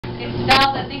It's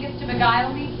thou that thinkest to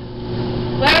beguile me?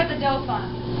 Where is the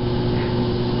Dauphine?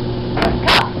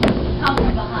 Come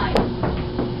from behind.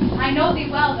 I know thee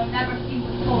well, though never seen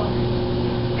before.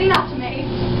 Be not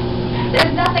amazed. There's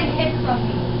nothing hid from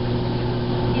me.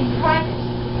 In private,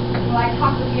 will I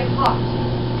talk with thee apart.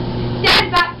 Stand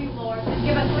back, you lords, and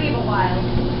give us leave a while.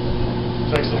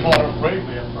 Takes the water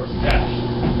bravely at first dash.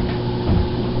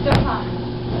 Dauphine,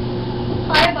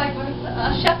 I am by birth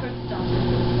a shepherd's daughter,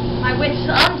 my wit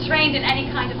untrained in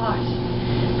any kind of art.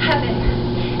 Heaven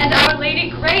and Our Lady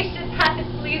gracious hath it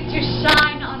pleased to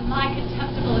shine on my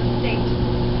contemptible estate.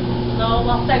 Lo,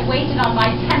 whilst I waited on my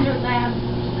tender lamb,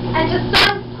 and to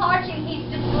sun's parching heat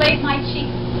displayed my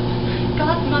cheeks,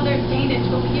 God's mother deigned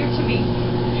to appear to me,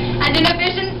 and in a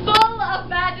vision full of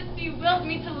majesty willed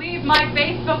me to leave my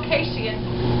base vocation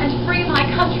and free my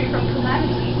country from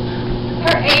calamity.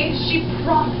 Her aid she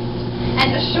promised,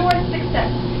 and assured success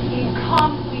in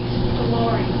conquest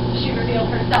glory she revealed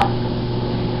herself.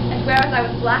 And whereas I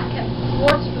was black and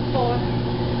scorched before,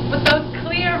 with those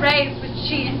clear rays which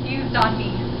she infused on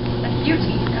me, that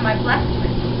beauty am I blessed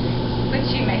with, which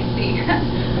you may see.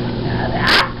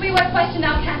 Ask me what question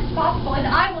thou canst possible, and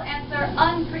I will answer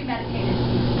unpremeditated.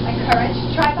 My courage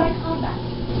tried by combat,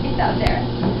 if thou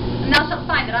darest, and thou shalt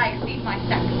find that I exceed my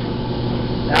sex.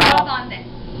 Hold on this.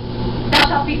 Thou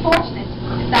shalt be fortunate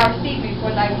if thou receive me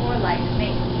for thy warlike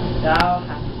mate. Thou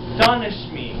hast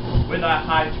astonished me with thy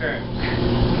high terms.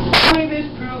 Only this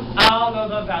proof out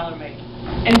of the valor make.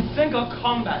 In single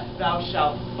combat thou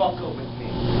shalt buckle with me.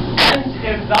 And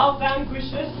if thou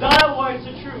vanquishest, thy words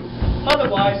are true.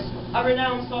 Otherwise, I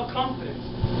renounce all confidence.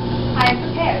 I am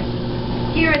prepared.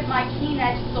 Here is my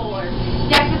keen-edged sword,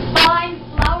 decked with fine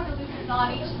flower-de-luces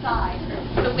on each side,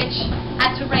 the which,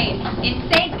 at to reign, in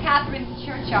St. Catherine's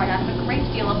churchyard out of a great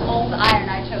deal of old iron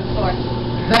I chose for.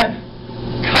 Then,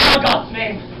 come on God's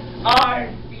name,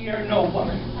 I fear no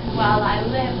woman. And while I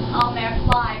live, I'll ne'er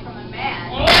fly from a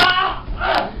man.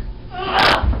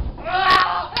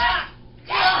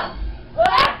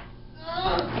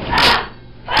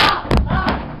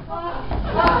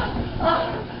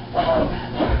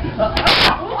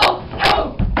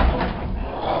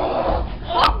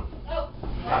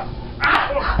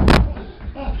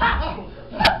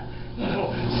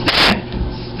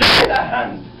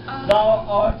 Thou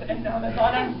art an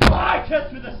Amazon and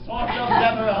fightest with the sword of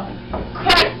Deborah.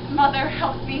 Christ, mother,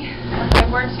 help me.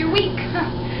 My words too weak.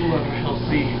 Whoever helps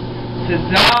thee, 'tis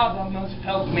thou that must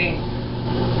help me.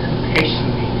 And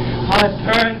patiently I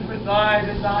burned with thy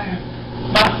desire.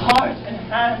 My heart and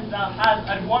hands thou hast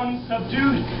at once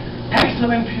subdued.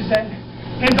 Excellent present,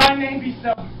 in thy name be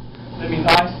so. Let me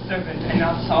thy servant and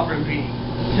not sovereign be.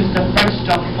 'Tis the first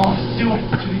job of steward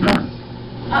to be thus.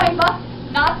 I must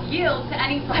not yield to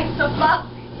any rights of love,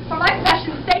 for my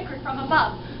passion is sacred from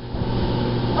above.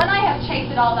 When I have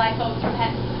chased all thy foes from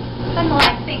hence, then will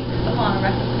I think upon a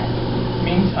recompense.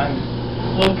 Meantime,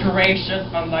 look gracious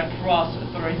on thy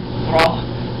prostrate thrall.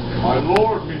 My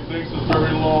lord, methinks, is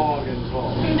very long and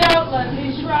tall. Doubtless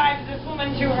he drives this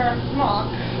woman to her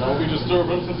smock. Shall we disturb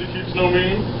him since he keeps no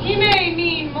mean? He may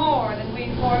mean more than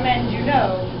we poor men do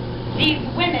know. These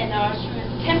women are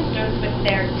shrewd tempters with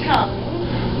their tongues.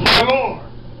 My lord,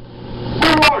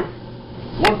 where are you?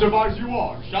 What device you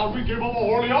are? Shall we give him a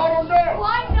Orleans or no?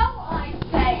 Why no, I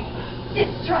say,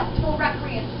 distrustful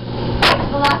recreants. That's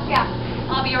the last gasp.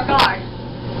 I'll be your guard.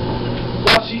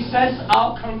 What she says,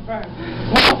 I'll confirm.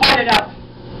 We'll fight it out.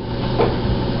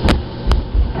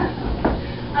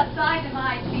 Aside am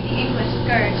I to be the English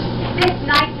scourge. This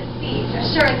night's siege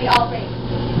assuredly I'll raise.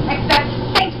 Except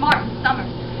St. Martin's summer.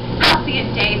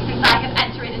 Halcyon days since I have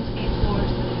entered into these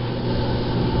wars.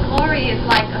 Glory is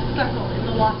like a circle in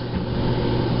the water,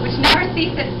 which never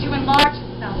ceases to enlarge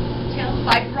itself till,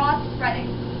 by broad spreading,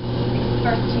 it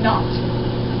bursts not.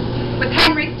 With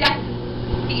Henry's death,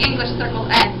 the English circle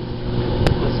ends.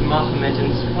 Was Mahomet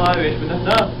inspired with a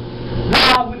dove?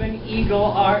 Thou with an eagle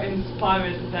art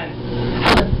inspired then.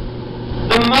 Helen,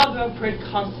 the mother of great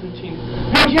Constantine,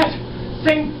 nor yet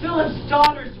St. Philip's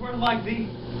daughters were like thee.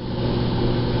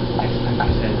 Excellent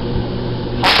said,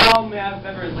 how may I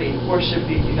verily worship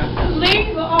thee enough?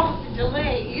 Leave off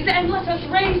delays and let us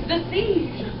raise the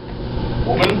siege.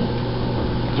 Woman,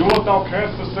 do what thou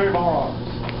canst to save our arms.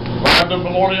 Land him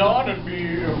from Orleans and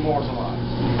be immortalized.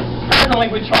 Presently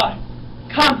we try.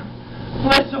 Come,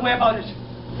 let's away about it.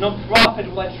 No prophet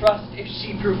will I trust if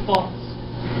she prove false.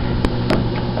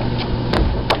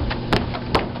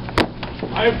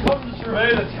 I have come to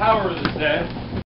survey the tower this day.